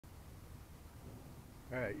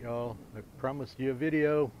Alright y'all, I promised you a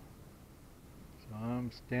video, so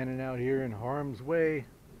I'm standing out here in harm's way.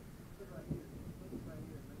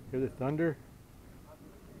 Hear the thunder?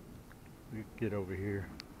 We get over here.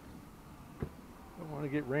 Don't want to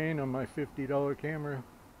get rain on my $50 camera.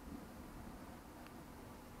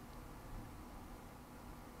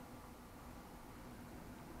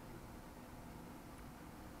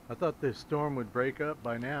 I thought this storm would break up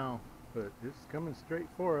by now, but it's coming straight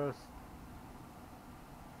for us.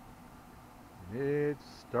 It's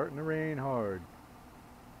starting to rain hard.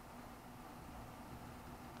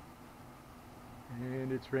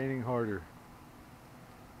 And it's raining harder.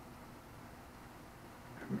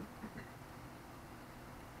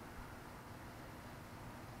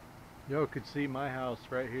 Y'all could see my house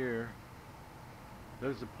right here.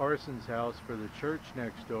 There's the Parsons house for the church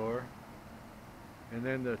next door. And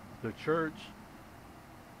then the church,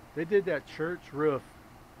 they did that church roof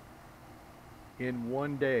in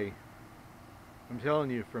one day. I'm telling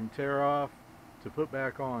you, from tear off to put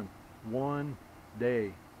back on, one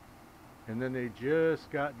day. And then they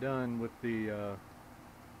just got done with the, I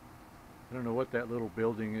don't know what that little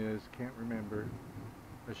building is, can't remember.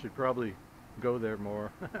 I should probably go there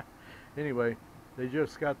more. Anyway, they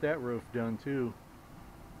just got that roof done too.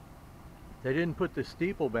 They didn't put the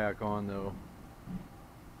steeple back on though.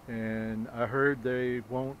 And I heard they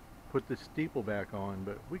won't put the steeple back on,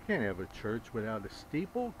 but we can't have a church without a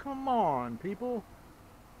steeple. Come on, people.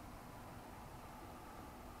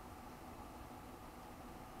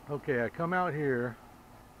 Okay, I come out here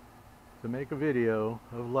to make a video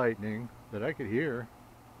of lightning that I could hear,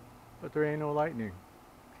 but there ain't no lightning.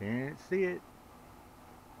 Can't see it.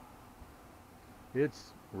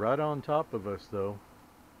 It's right on top of us though.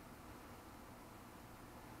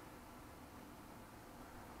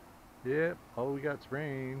 Yep, all we got's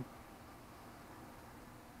rain.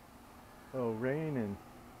 Oh, rain and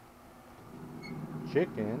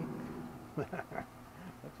chicken.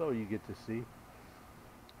 That's all you get to see.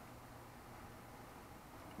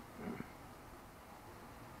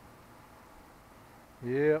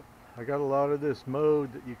 Yep, I got a lot of this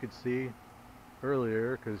mowed that you could see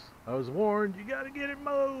earlier because I was warned you got to get it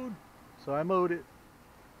mowed. So I mowed it.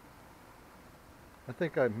 I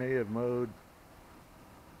think I may have mowed,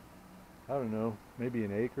 I don't know, maybe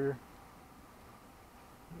an acre.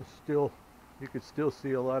 Still, you could still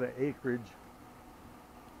see a lot of acreage.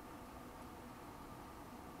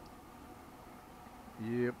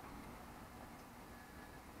 Yep.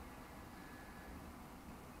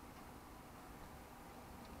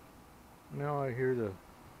 Now I hear the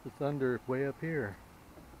thunder way up here.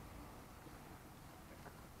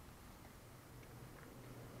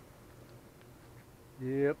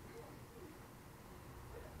 Yep.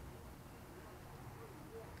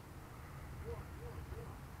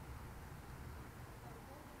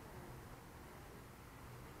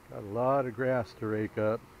 Got a lot of grass to rake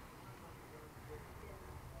up.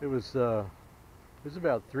 It was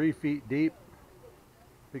about 3 feet deep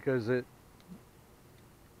because it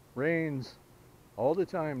rains all the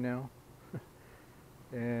time now.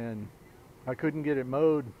 And I couldn't get it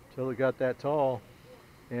mowed till it got that tall,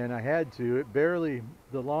 and I had to. It barely,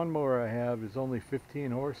 the lawnmower I have is only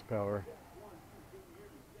 15 horsepower,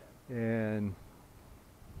 and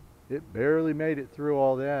it barely made it through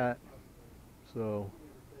all that. So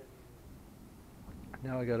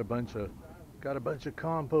now I got a bunch of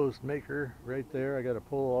compost maker right there. I got to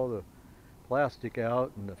pull all the plastic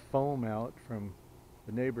out and the foam out from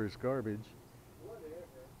the neighbor's garbage,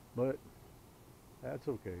 but that's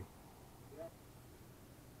okay.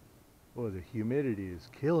 Boy, the humidity is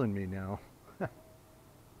killing me now.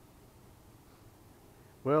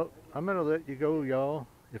 Well, I'm gonna let you go, y'all.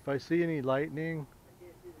 If I see any lightning,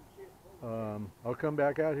 I'll come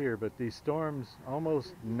back out here, but these storms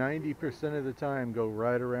almost 90% of the time go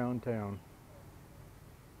right around town.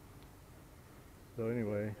 So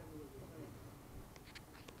anyway,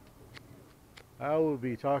 I will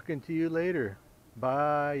be talking to you later.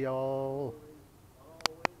 Bye, y'all.